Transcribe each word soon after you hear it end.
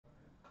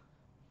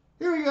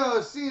Here we go,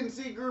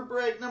 CNC group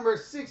break number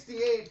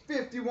 68,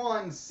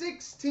 51,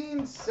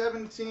 16,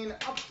 17,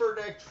 Upper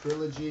Deck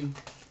Trilogy.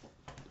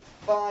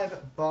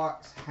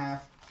 5-box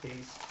half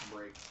case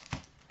break.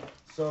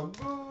 So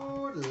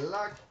good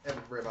luck,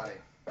 everybody.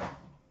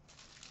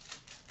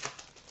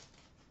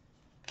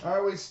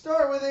 Alright, we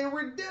start with a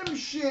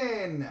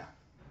redemption.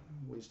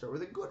 We start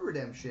with a good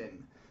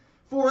redemption.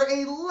 For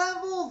a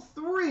level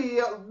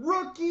 3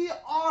 rookie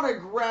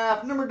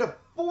autograph, number to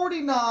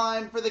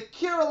 49 for the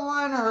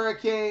Carolina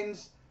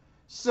Hurricanes,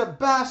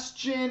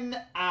 Sebastian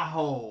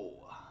Aho.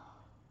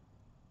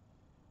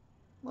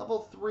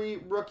 Level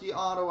 3 rookie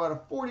auto out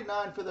of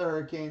 49 for the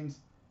Hurricanes,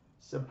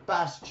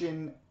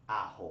 Sebastian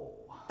Aho.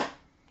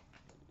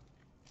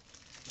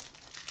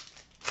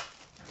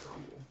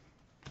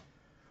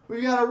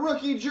 We got a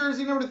rookie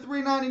jersey number to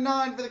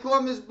 399 for the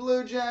Columbus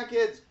Blue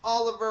Jackets,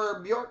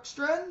 Oliver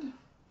Bjorkstrand.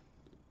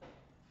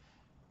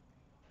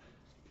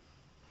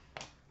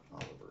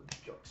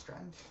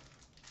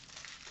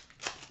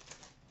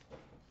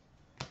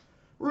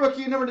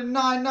 Rookie number to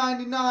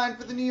 999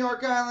 for the New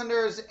York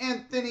Islanders,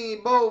 Anthony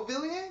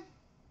Beauvillier.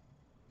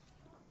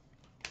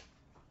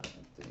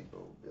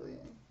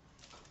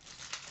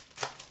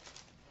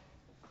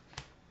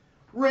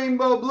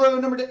 Rainbow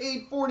blue number to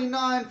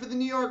 849 for the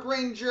New York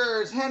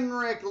Rangers,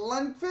 Henrik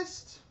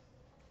Lundqvist.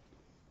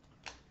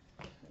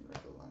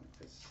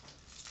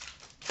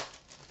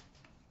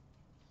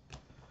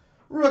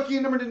 Rookie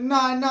number to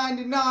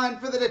 999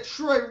 for the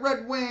Detroit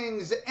Red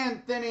Wings,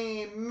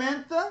 Anthony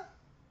Mantha.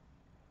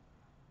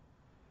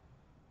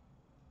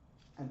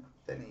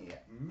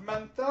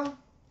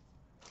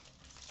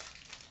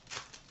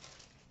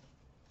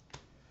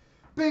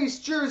 Base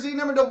jersey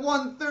number to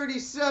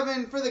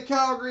 137 for the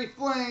Calgary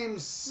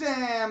Flames,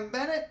 Sam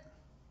Bennett.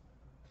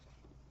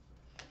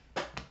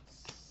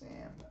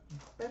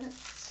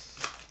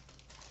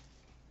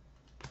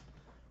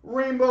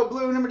 Rainbow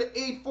blue number to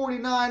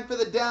 849 for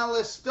the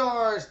Dallas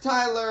Stars,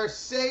 Tyler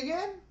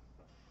Seguin.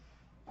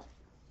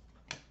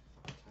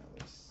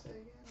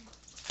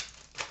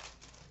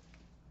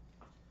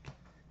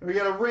 We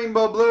got a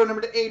rainbow blue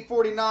number to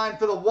 849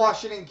 for the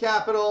Washington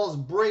Capitals,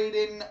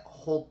 Braden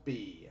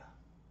Holtby.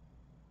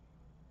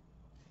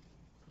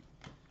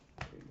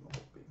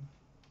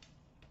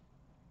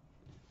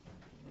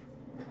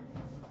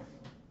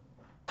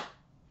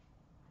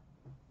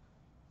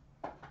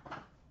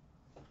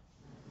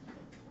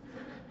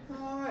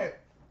 All right,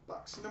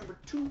 box number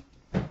 2.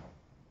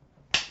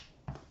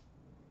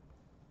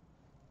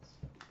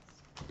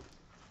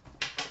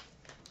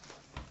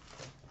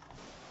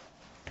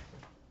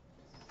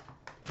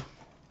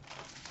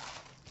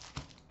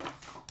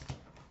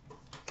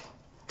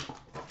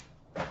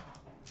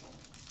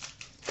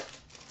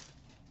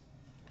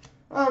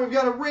 All right, we've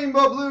got a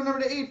rainbow blue number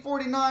to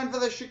 849 for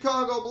the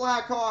Chicago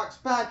Blackhawks,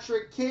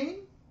 Patrick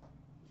Kane.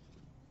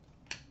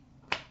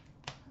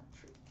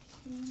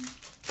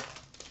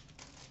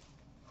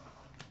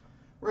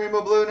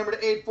 Rainbow blue number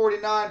to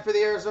 849 for the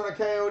Arizona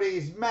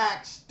Coyotes,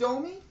 Max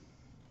Domi.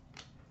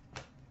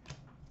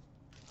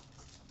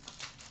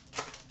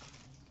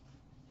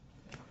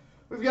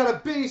 We've got a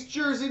base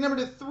jersey number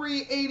to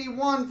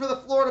 381 for the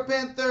Florida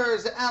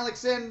Panthers,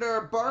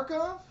 Alexander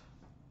Barkov.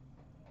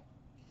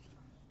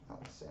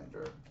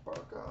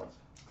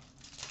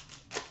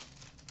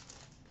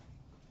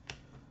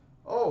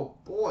 Oh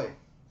boy.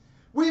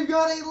 We've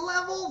got a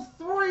level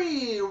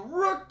 3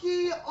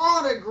 rookie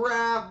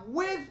autograph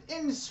with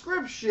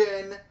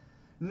inscription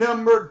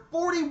numbered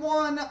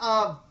 41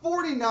 of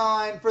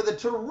 49 for the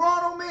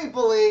Toronto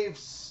Maple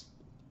Leafs,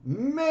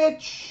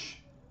 Mitch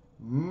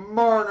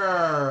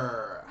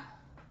Marner.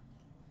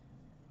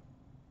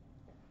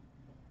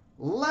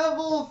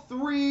 Level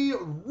 3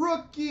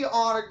 rookie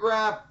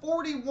autograph,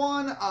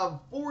 41 of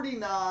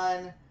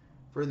 49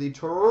 for the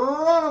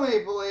Toronto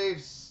Maple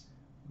Leafs,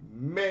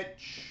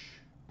 Mitch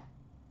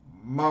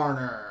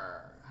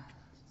Marner.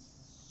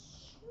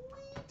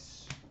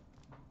 Sweet.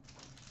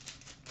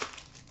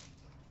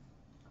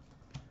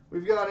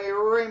 We've got a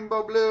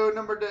rainbow blue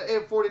number to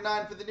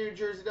 849 for the New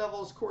Jersey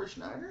Devils, Corey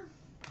Schneider.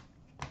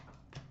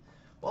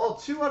 Well,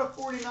 2 out of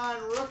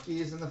 49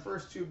 rookies in the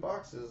first 2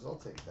 boxes. I'll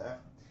take that.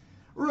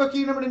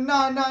 Rookie number to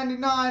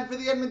 999 for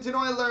the Edmonton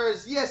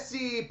Oilers,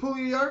 Jesse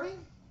Puljujarvi.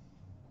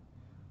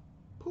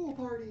 Pool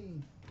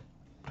party.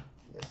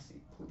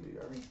 Jesse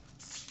Puljujarvi.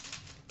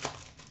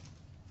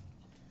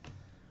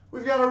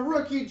 We've got a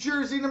rookie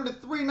jersey number to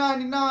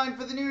 399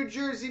 for the New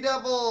Jersey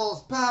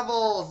Devils,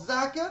 Pavel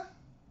Zacha.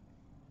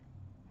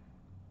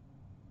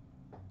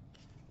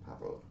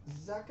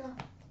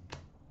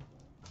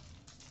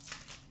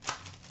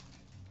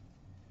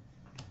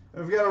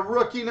 We've got a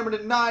rookie number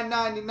to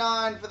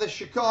 999 for the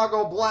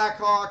Chicago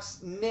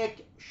Blackhawks,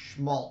 Nick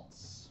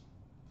Schmaltz.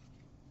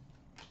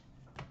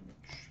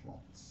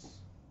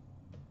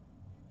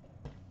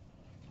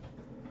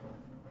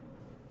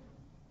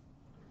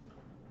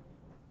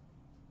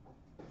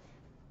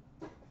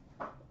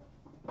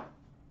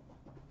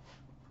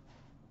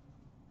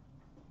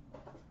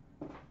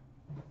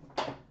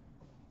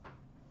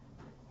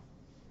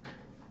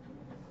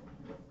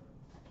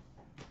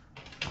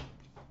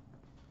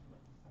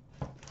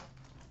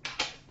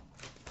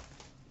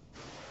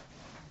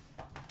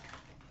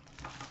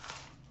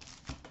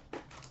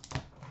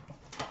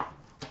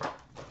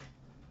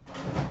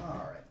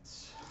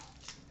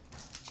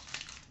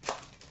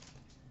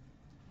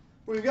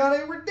 We've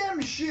got a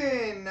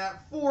redemption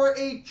for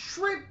a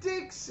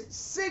Triptychs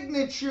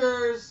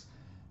Signatures,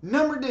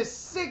 numbered to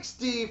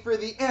 60 for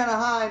the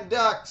Anaheim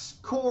Ducks,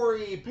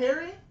 Corey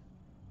Perry.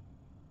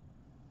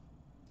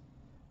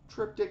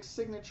 Triptych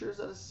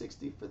Signatures out of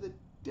 60 for the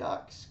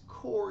Ducks,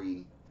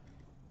 Corey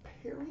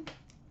Perry.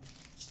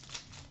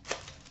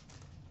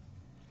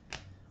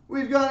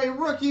 We've got a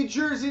rookie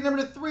jersey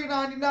number to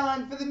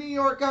 399 for the New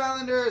York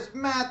Islanders,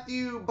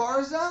 Matthew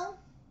Barzal.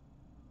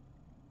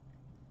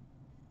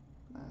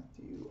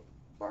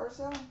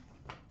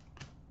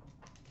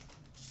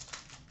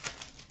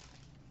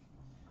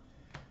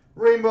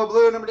 Rainbow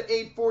blue number to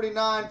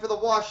 849 for the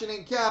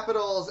Washington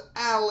Capitals,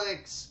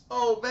 Alex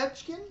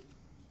Ovechkin.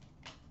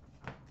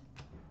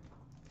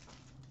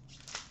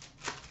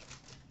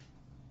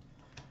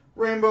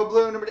 Rainbow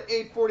blue number to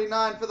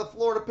 849 for the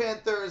Florida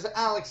Panthers,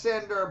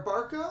 Alexander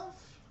Barkov.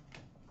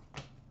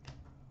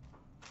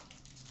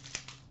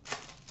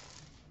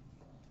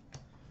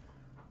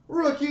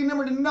 Rookie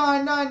number to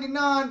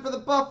 999 for the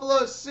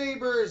Buffalo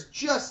Sabres,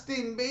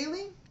 Justin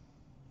Bailey.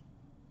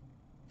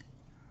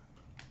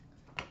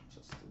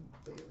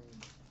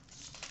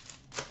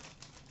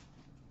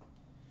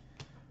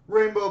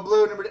 Rainbow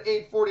blue number to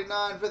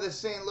 849 for the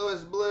St.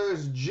 Louis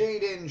Blues,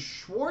 Jaden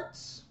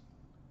Schwartz.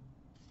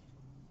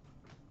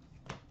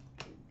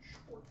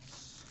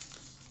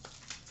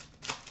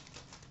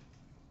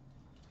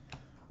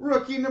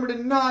 Rookie number to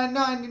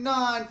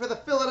 999 for the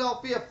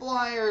Philadelphia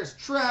Flyers,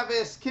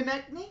 Travis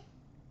Konecny.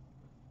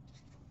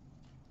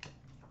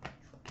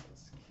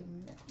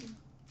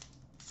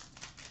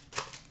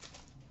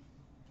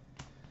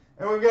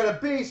 And we've got a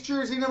base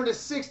jersey number to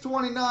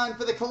 629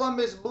 for the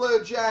Columbus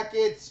Blue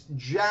Jackets,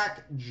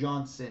 Jack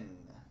Johnson.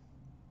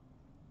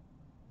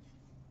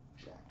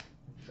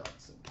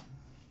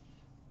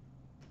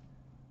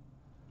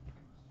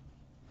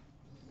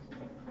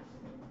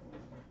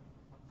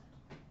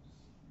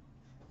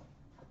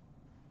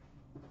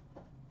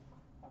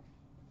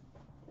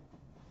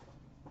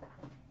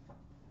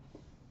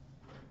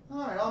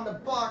 All right, on to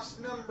box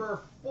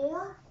number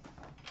 4.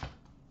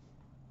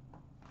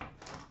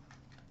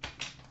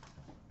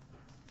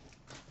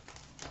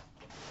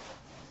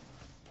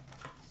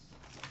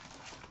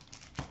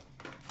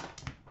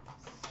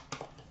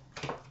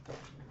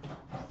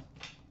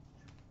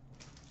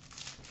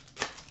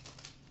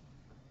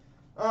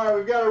 All right,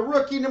 we've got a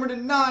rookie number to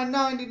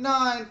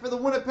 999 for the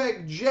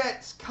Winnipeg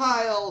Jets,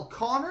 Kyle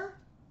Connor.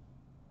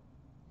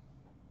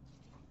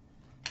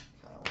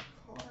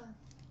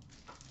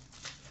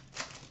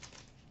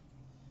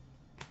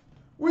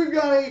 We've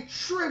got a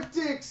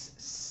Triptychs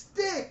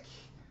stick,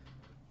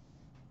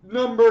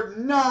 number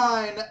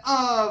 9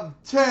 of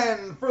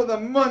 10 for the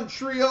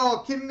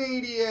Montreal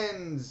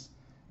Canadiens,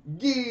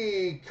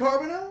 Guy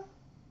Carbonneau.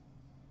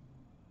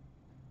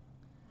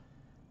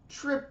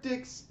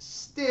 Triptychs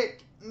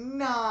stick,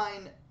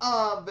 9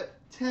 of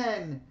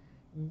 10,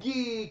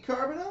 Guy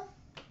Carbonneau.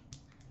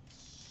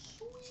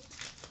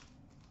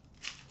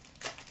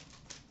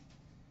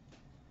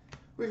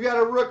 We've got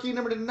a rookie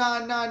number to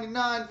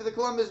 999 for the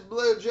Columbus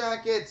Blue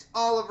Jackets,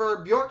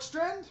 Oliver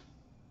Bjorkstrand.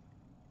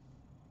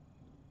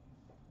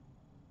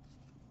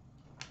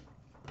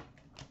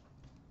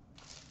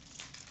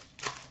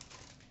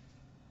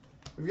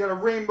 We've got a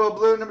rainbow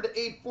blue number to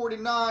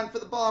 849 for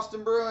the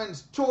Boston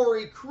Bruins,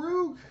 Torrey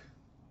Krug.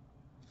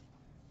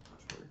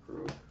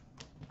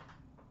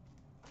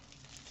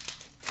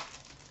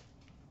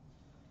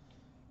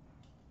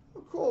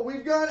 Cool.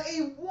 We've got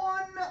a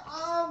 1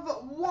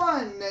 of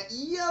 1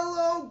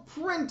 yellow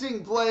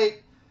printing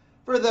plate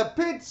for the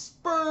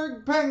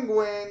Pittsburgh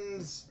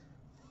Penguins,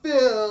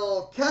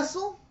 Phil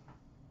Kessel.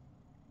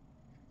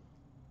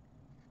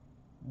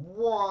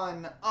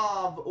 1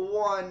 of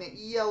 1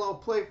 yellow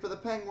plate for the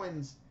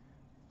Penguins,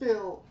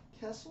 Phil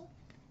Kessel.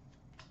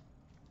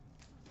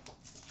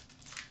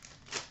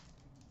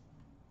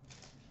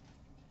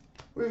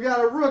 We've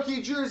got a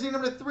rookie jersey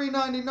number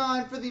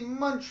 399 for the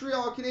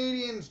Montreal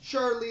Canadiens,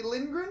 Charlie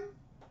Lindgren.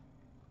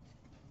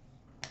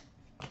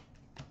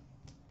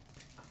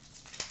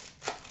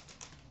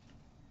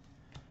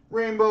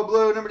 Rainbow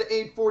blue number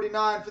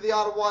 849 for the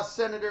Ottawa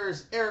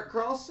Senators, Erik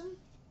Karlsson.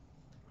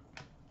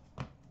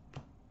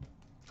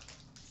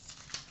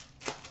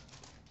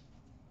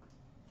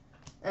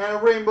 And a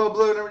rainbow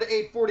blue number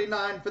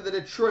 849 for the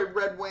Detroit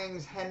Red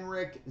Wings,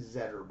 Henrik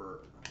Zetterberg.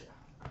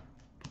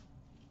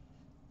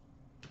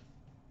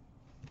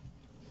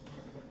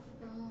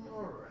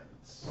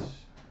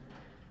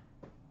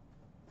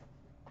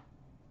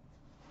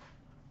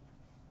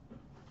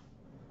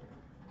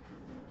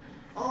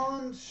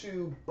 On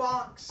to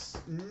box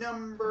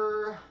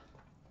number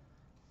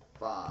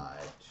 5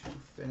 to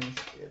finish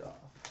it off.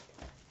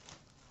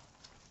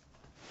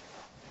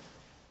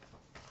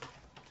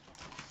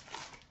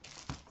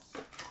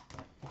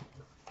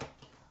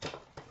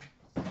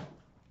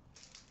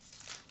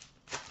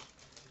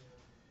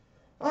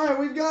 All right,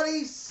 we've got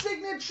a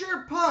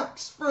signature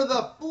pucks for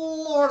the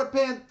Florida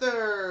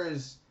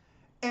Panthers,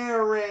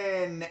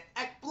 Aaron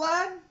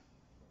Ekblad.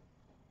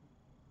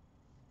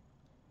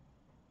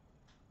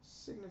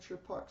 signature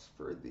pucks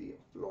for the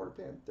Florida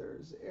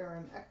Panthers,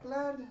 Aaron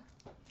Ekblad.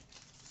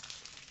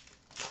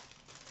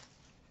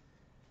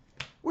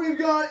 We've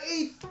got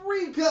a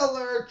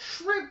 3-color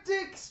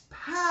Triptychs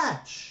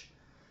patch,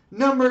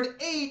 numbered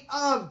 8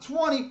 of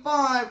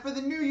 25 for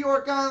the New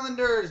York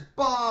Islanders,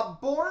 Bob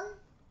Bourne.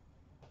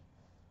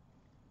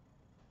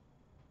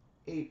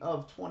 8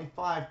 of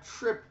 25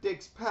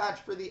 Triptychs patch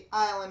for the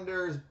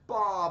Islanders,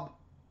 Bob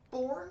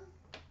Bourne.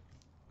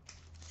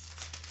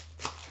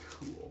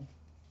 Cool.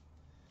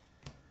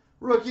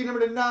 Rookie number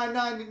to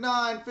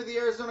 999 for the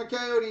Arizona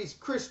Coyotes,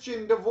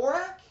 Christian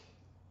Dvorak.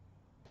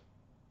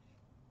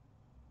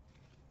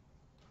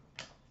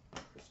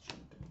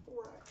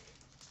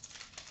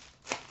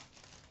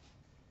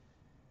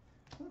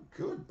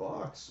 Good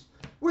box.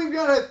 We've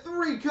got a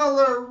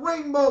 3-color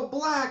rainbow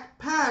black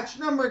patch,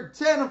 number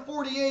 10 of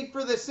 48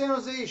 for the San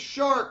Jose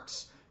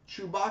Sharks,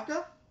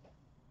 Chewbacca.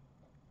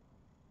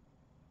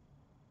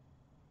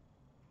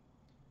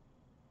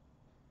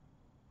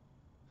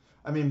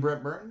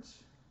 Brent Burns.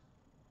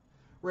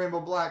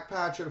 Rainbow black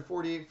patch out of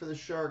 48 for the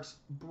Sharks,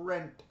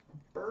 Brent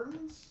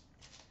Burns.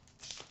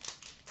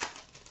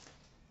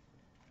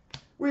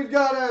 We've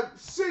got a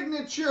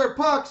signature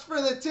pucks for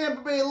the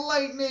Tampa Bay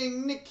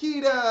Lightning,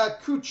 Nikita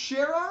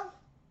Kucherov.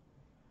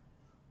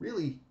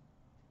 Really,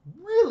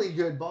 really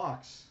good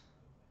box.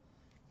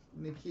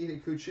 Nikita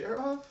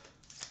Kucherov.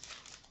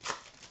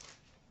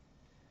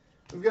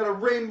 We've got a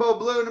rainbow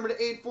blue, number to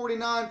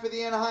 849 for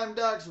the Anaheim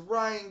Ducks,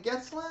 Ryan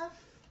Getzlaf.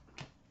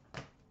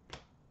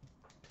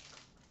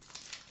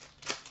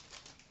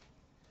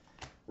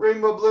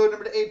 Rainbow blue,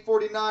 number to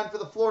 849 for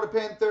the Florida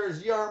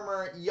Panthers,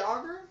 Jaromir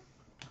Jagr.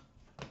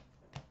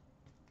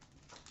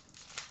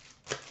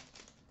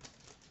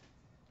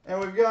 And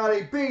we've got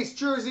a base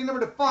jersey,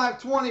 number to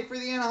 520 for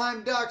the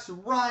Anaheim Ducks,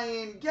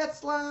 Ryan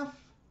Getzlaf.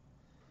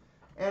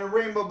 And a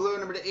rainbow blue,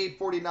 number to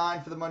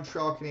 849 for the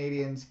Montreal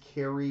Canadiens,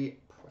 Carey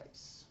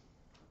Price.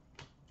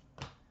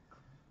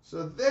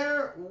 So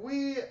there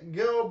we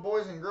go,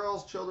 boys and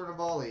girls, children of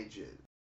all ages.